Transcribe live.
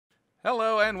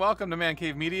Hello and welcome to Man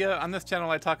Cave Media. On this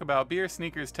channel I talk about beer,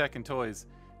 sneakers, tech, and toys.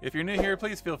 If you're new here,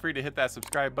 please feel free to hit that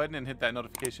subscribe button and hit that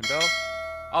notification bell.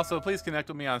 Also, please connect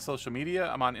with me on social media.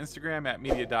 I'm on Instagram at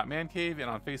media.mancave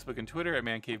and on Facebook and Twitter at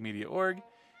mancavemedia.org.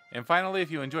 And finally, if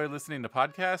you enjoy listening to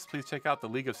podcasts, please check out the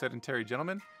League of Sedentary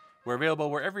Gentlemen. We're available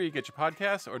wherever you get your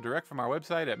podcasts or direct from our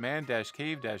website at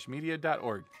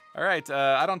man-cave-media.org. All right,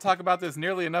 I don't talk about this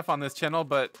nearly enough on this channel,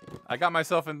 but I got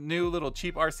myself a new little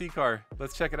cheap RC car.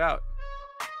 Let's check it out.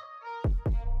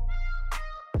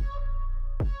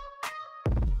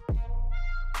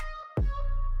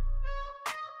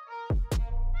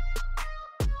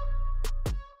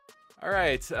 All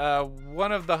right,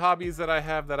 one of the hobbies that I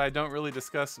have that I don't really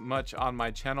discuss much on my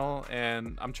channel,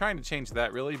 and I'm trying to change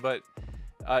that really, but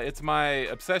it's my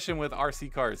obsession with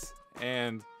RC cars.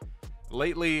 And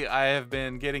lately I have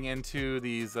been getting into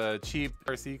these cheap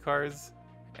RC cars,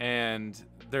 and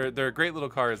they're great little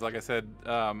cars. Like I said,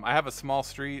 I have a small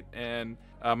street, and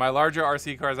my larger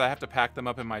RC cars, I have to pack them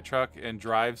up in my truck and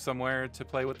drive somewhere to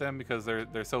play with them because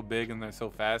they're so big and they're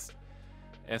so fast.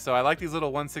 And so I like these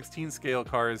little 1/16 scale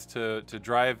cars to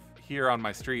drive here on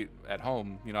my street at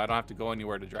home. You know, I don't have to go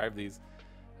anywhere to drive these.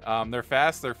 They're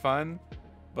fast, they're fun,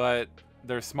 but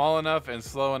they're small enough and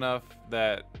slow enough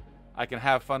that I can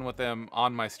have fun with them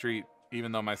on my street,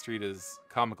 even though my street is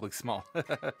comically small.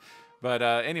 But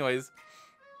anyways,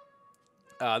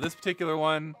 this particular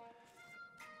one,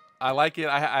 I like it.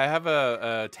 I have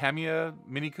a Tamiya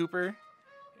Mini Cooper,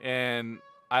 and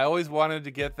I always wanted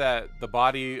to get the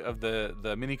body of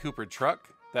the Mini Cooper truck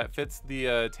that fits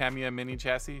the Tamiya Mini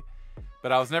chassis,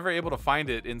 but I was never able to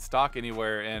find it in stock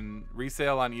anywhere, and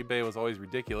resale on eBay was always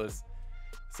ridiculous.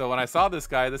 So when I saw this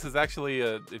guy, this is actually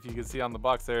if you can see on the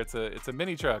box there, it's a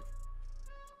mini truck.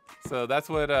 So that's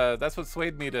what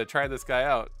swayed me to try this guy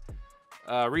out.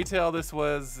 Retail, this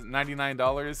was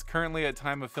 $99. Currently, at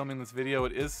time of filming this video,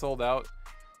 it is sold out.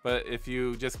 But if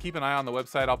you just keep an eye on the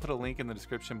website, I'll put a link in the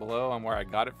description below on where I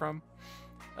got it from.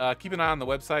 Keep an eye on the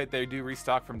website. They do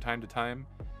restock from time to time.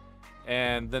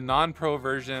 And the non-pro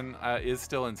version is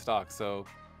still in stock, so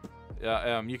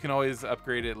you can always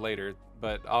upgrade it later.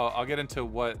 But I'll get into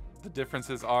what the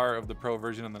differences are of the pro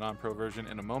version and the non-pro version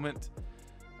in a moment.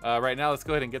 Right now, let's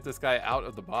go ahead and get this guy out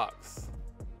of the box.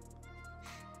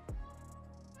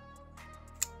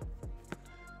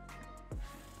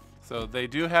 So they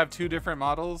do have two different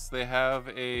models. They have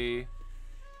a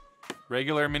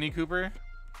regular Mini Cooper,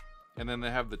 and then they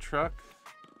have the truck.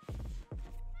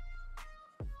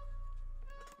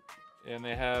 And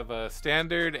they have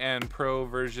standard and pro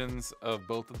versions of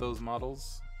both of those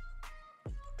models.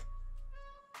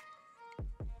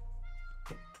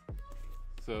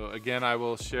 So again, I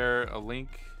will share a link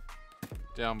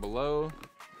down below,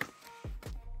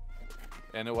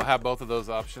 and it will have both of those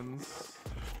options.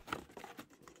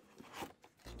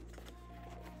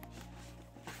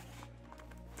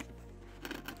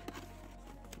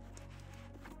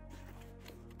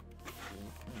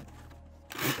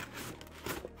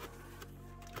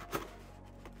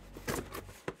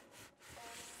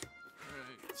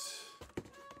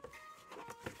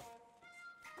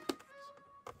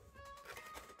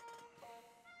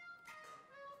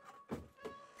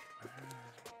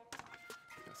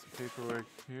 Paperwork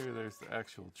here. There's the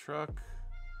actual truck.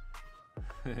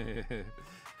 Yeah,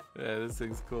 this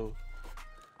thing's cool.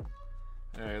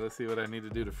 All right, let's see what I need to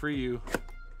do to free you.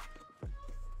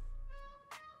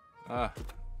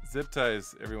 Zip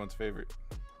ties, everyone's favorite.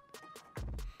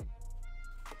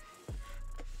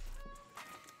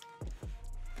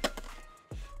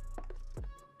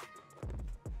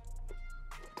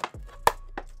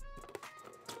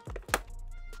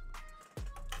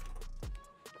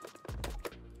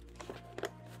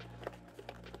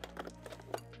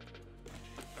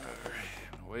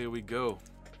 Away we go.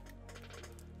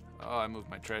 Oh, I moved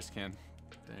my trash can.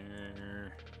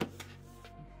 There.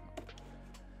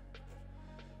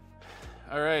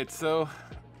 All right, so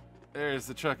there's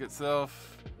the truck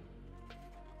itself.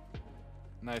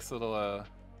 Nice little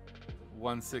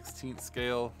 1/16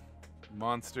 scale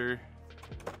monster.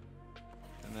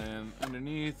 And then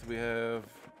underneath we have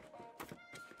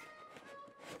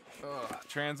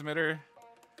transmitter.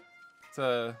 It's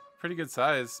a pretty good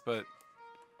size, but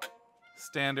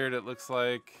standard, it looks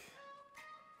like.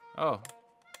 Oh,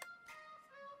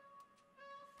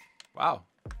 wow,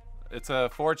 it's a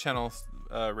 4-channel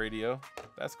radio.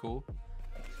 That's cool.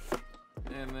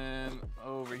 And then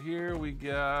over here we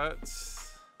got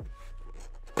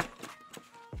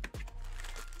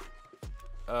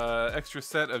extra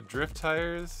set of drift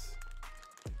tires,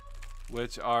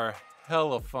 which are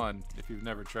hella fun if you've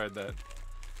never tried that.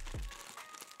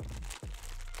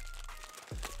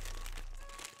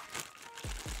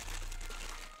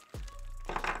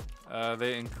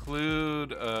 They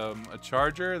include a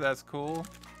charger. That's cool.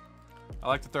 I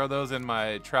like to throw those in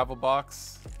my travel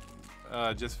box,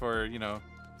 just for, you know,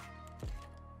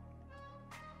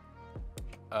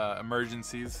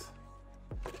 emergencies.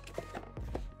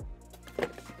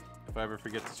 If I ever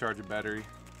forget to charge a battery.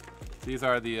 These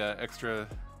are the extra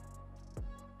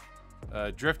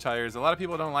drift tires. A lot of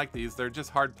people don't like these. They're just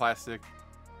hard plastic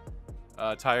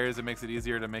tires. It makes it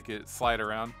easier to make it slide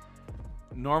around.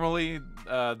 Normally,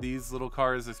 these little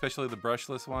cars, especially the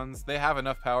brushless ones, they have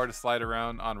enough power to slide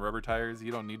around on rubber tires.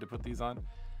 You don't need to put these on.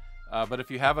 But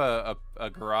if you have a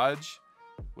garage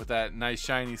with that nice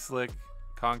shiny slick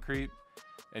concrete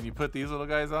and you put these little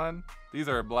guys on, these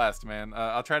are a blast, man.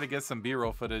 I'll try to get some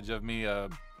B-roll footage of me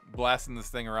blasting this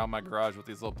thing around my garage with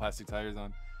these little plastic tires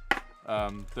on.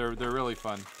 They're really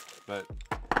fun. But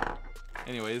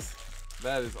anyways,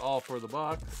 that is all for the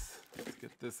box. Let's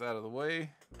get this out of the way,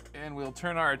 and we'll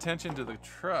turn our attention to the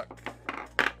truck.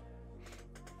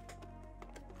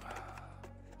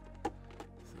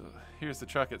 So here's the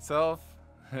truck itself.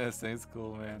 This thing's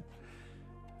cool, man.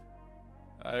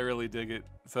 I really dig it.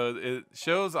 So it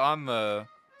shows on the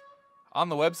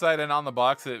website and on the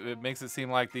box, it makes it seem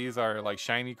like these are like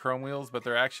shiny chrome wheels, but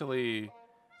they're actually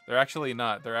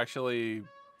not. They're actually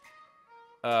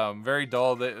very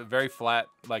dull, very flat,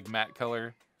 like matte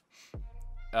color.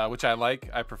 Which I like.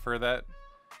 I prefer that.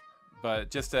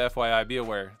 But just to FYI, be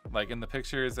aware. Like in the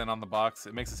pictures and on the box,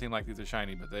 it makes it seem like these are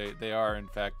shiny, but they are in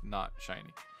fact not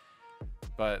shiny.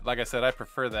 But like I said, I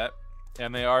prefer that.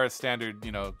 And they are standard,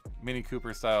 you know, Mini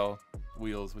Cooper style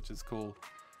wheels, which is cool.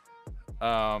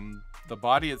 The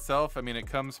body itself, I mean, it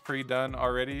comes pre-done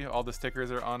already. All the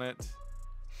stickers are on it.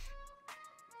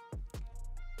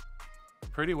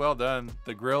 Pretty well done.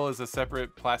 The grille is a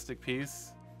separate plastic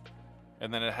piece.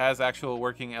 And then it has actual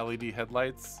working LED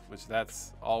headlights, which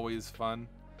that's always fun.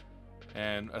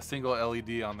 And a single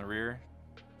LED on the rear.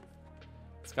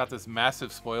 It's got this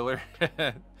massive spoiler.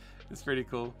 It's pretty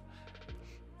cool.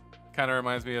 Kind of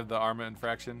reminds me of the Arma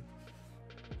Infraction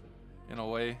in a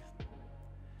way.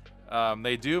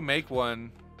 They do make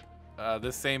one,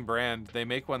 this same brand, they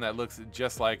make one that looks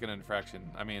just like an Infraction.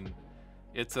 I mean,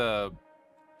 it's a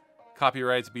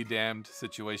copyrights be damned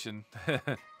situation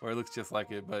where it looks just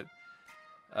like it, but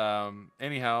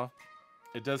anyhow,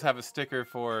 it does have a sticker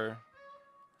for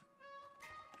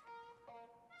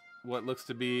what looks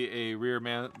to be a rear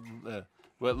mounted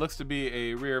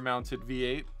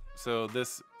V8. So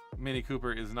this Mini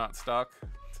Cooper is not stock.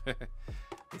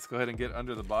 Let's go ahead and get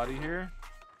under the body here.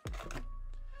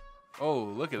 Oh,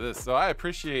 look at this. So I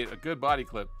appreciate a good body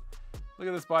clip. Look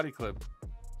at this body clip.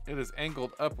 It is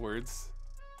angled upwards,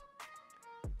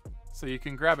 so you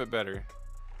can grab it better.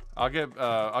 I'll get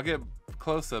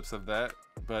close-ups of that,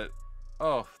 but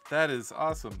oh, that is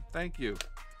awesome. Thank you.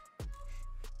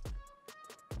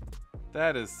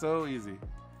 That is so easy.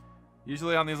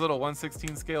 Usually on these little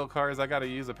 1/16 scale cars, I gotta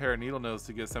use a pair of needle nose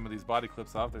to get some of these body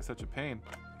clips off. They're such a pain.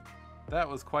 That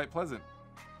was quite pleasant.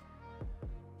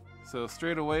 So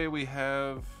straight away we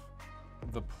have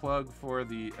the plug for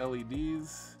the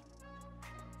LEDs.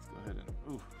 Let's go ahead and,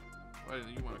 ooh, why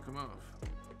didn't you want to come off?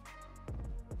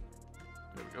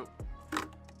 There we go.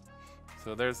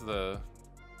 So there's the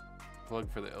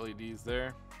plug for the LEDs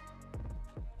there.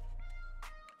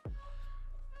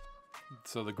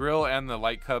 So the grill and the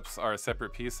light cups are a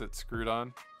separate piece that's screwed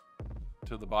on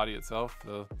to the body itself.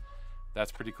 So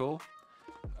that's pretty cool.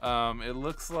 It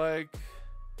looks like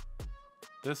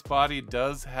this body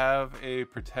does have a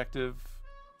protective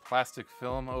plastic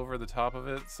film over the top of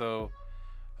it. So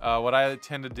what I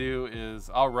tend to do is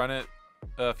I'll run it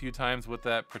a few times with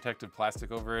that protective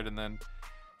plastic over it, and then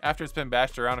after it's been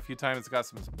bashed around a few times, it's got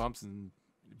some bumps and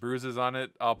bruises on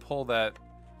it, I'll pull that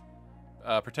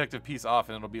protective piece off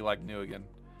and it'll be like new again.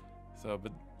 So,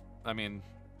 but I mean,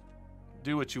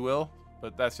 do what you will,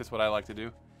 but that's just what I like to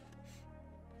do.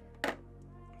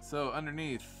 So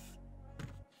underneath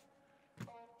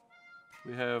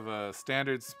we have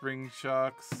standard spring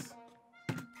shocks.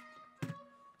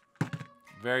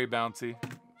 Very bouncy,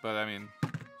 but I mean,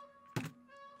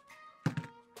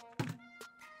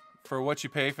 for what you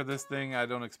pay for this thing, I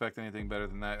don't expect anything better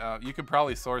than that. You could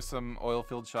probably source some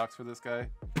oil-filled shocks for this guy.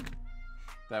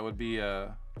 That would be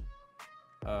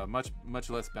much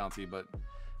less bouncy, but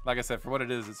like I said, for what it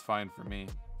is, it's fine for me.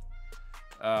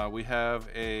 We have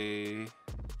a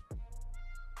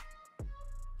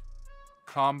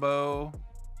combo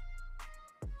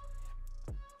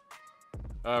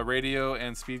radio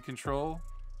and speed control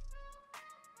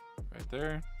right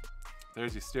there.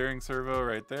 There's your steering servo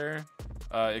right there.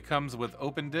 It comes with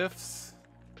open diffs.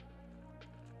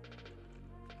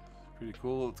 Pretty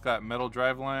cool. It's got metal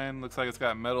drive line. Looks like it's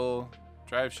got metal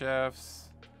drive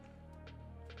shafts.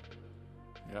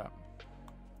 Yeah.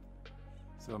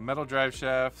 So metal drive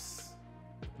shafts,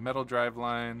 metal drive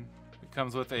line. It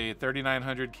comes with a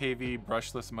 3900 kV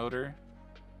brushless motor.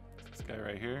 This guy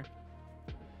right here.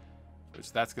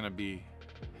 Which that's gonna be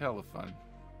hella fun.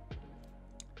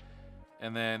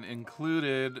 And then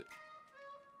included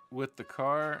with the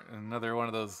car, another one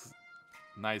of those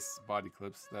nice body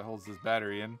clips that holds this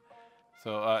battery in.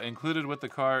 So included with the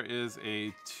car is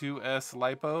a 2S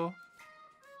LiPo.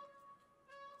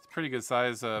 It's a pretty good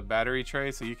size battery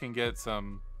tray, so you can get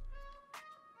some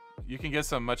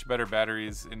much better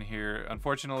batteries in here.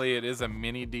 Unfortunately, it is a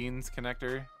mini Dean's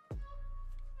connector,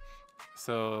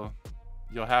 so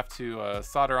you'll have to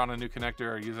solder on a new connector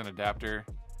or use an adapter.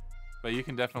 But you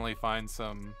can definitely find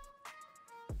some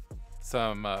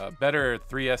better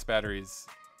 3S batteries,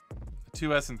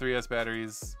 2S and 3S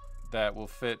batteries that will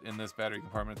fit in this battery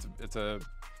compartment. It's a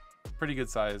pretty good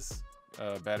size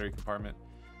battery compartment.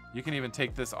 You can even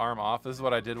take this arm off. This is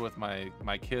what I did with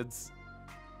my kids'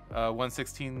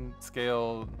 1/16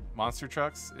 scale monster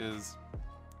trucks. Is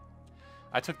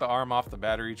I took the arm off the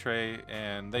battery tray,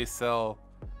 and they sell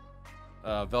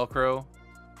Velcro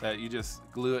that you just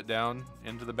glue it down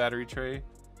into the battery tray,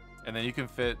 and then you can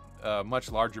fit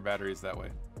much larger batteries that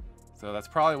way. So that's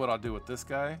probably what I'll do with this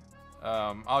guy.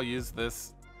 I'll use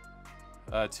this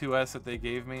 2S that they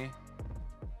gave me.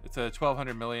 It's a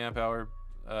 1200 milliamp hour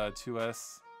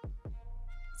 2S.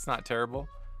 It's not terrible.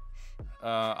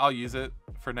 I'll use it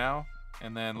for now,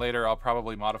 and then later I'll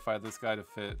probably modify this guy to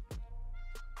fit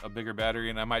a bigger battery,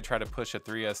 and I might try to push a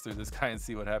 3S through this guy and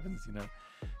see what happens. You know,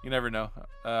 you never know.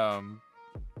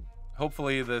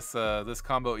 Hopefully this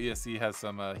combo ESC has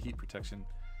some heat protection,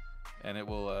 and it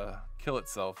will kill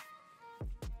itself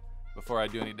before I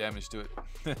do any damage to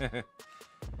it.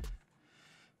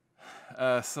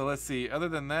 So let's see. Other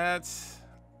than that,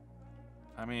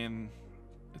 I mean,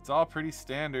 it's all pretty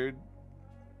standard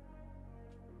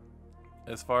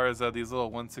as far as these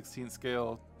little 1/16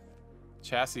 scale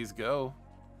chassis go.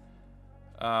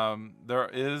 There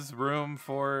is room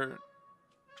for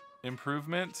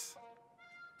improvement.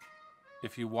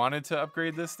 If you wanted to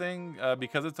upgrade this thing,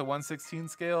 because it's a 1/16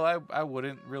 scale, I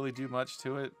wouldn't really do much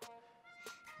to it.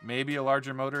 Maybe a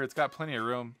larger motor. It's got plenty of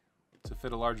room to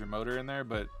fit a larger motor in there,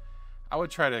 but I would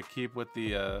try to keep with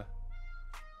the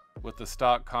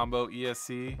stock combo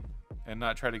ESC and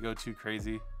not try to go too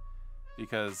crazy,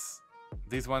 because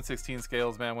these 1/16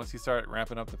 scales, man, once you start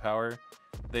ramping up the power,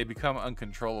 they become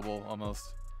uncontrollable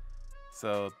almost.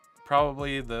 So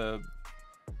probably the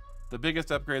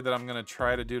biggest upgrade that I'm going to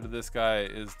try to do to this guy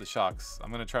is the shocks. I'm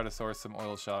going to try to source some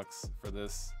oil shocks for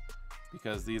this,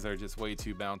 because these are just way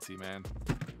too bouncy, man.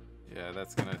 Yeah,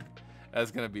 that's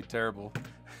gonna be terrible.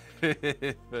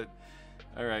 But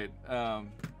all right,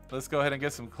 let's go ahead and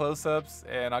get some close-ups,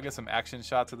 and I'll get some action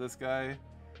shots of this guy,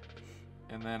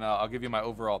 and then I'll give you my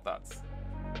overall thoughts.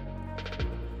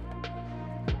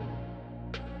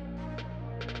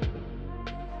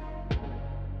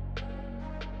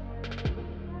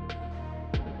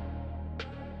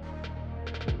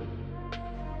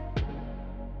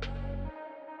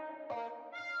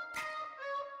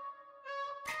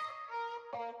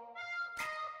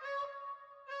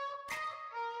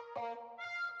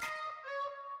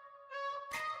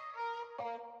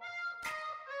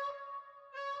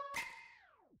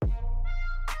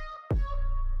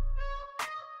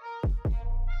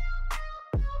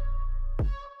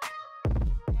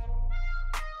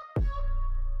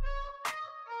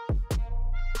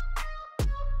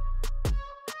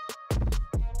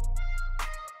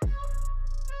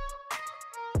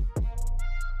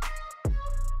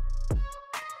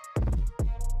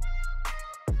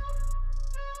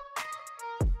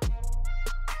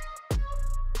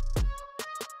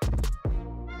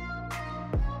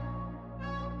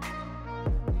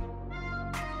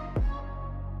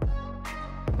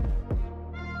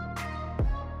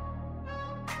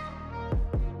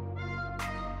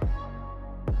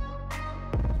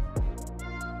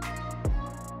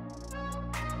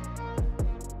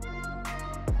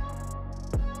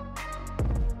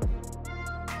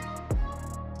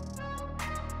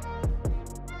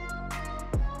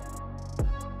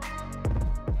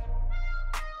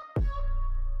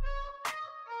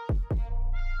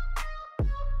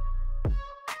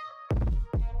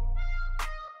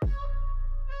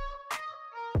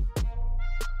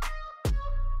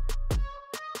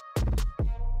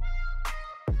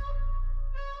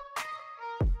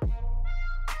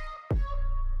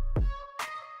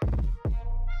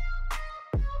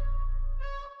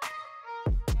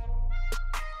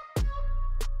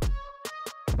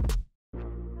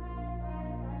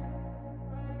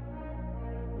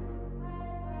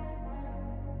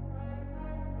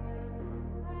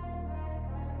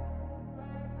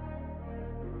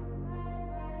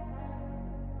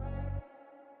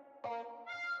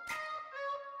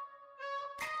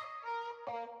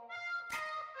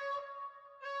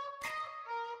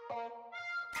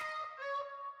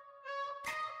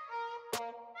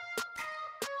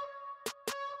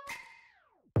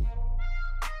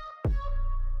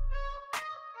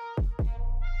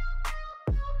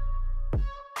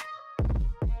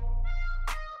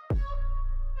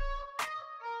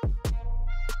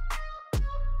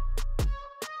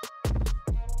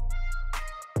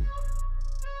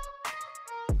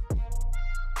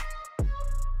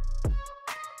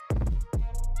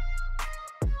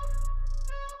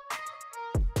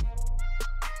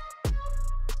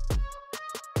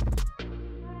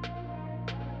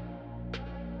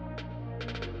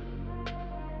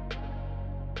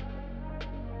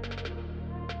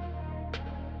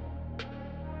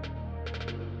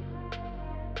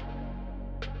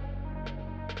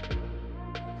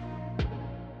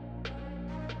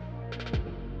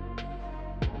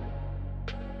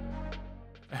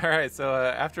 All right, so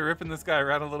after ripping this guy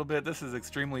around a little bit, this is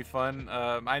extremely fun.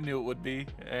 I knew it would be,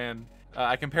 and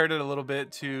I compared it a little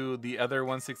bit to the other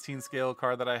 1/16 scale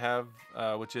car that I have,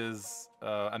 which is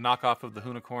a knockoff of the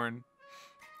Hoonicorn.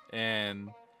 And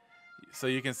so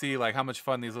you can see like how much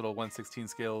fun these little 1/16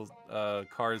 scale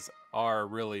cars are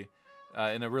really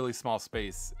in a really small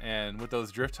space. And with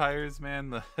those drift tires,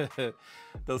 man,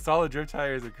 those solid drift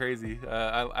tires are crazy.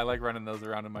 I like running those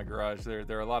around in my garage.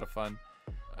 They're a lot of fun.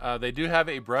 They do have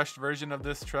a brushed version of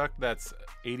this truck that's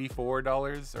 $84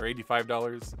 or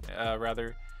 $85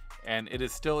 rather, and it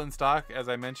is still in stock, as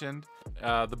I mentioned.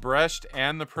 The brushed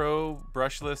and the Pro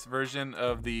brushless version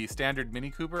of the standard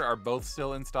Mini Cooper are both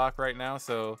still in stock right now.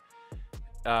 So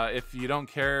if you don't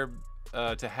care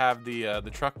to have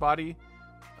the truck body,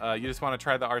 you just want to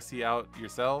try the RC out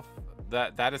yourself,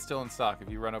 that is still in stock if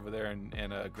you run over there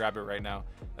and grab it right now.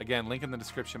 Again, link in the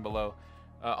description below.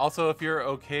 Also, if you're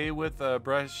okay with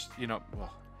brush,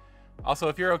 also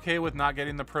if you're okay with not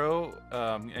getting the Pro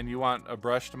and you want a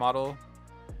brushed model,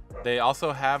 they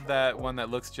also have that one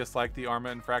that looks just like the Arma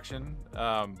Infraction,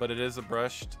 but it is a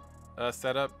brushed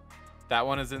setup. That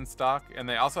one is in stock, and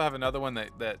they also have another one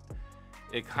that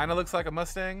it kind of looks like a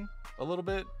Mustang a little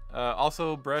bit,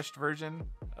 also brushed version,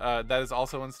 that is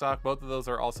also in stock. Both of those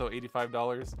are also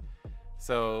 $85.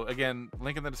 So again,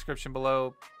 link in the description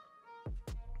below.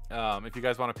 If you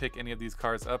guys want to pick any of these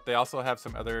cars up. They also have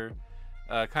some other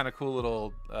kind of cool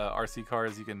little RC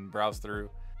cars you can browse through.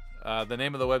 The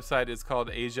name of the website is called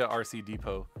Asia RC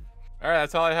Depot. All right,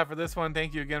 that's all I have for this one.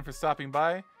 Thank you again for stopping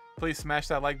by. Please smash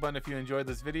that like button if you enjoyed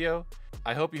this video.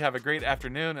 I hope you have a great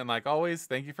afternoon, and like always,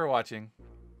 thank you for watching.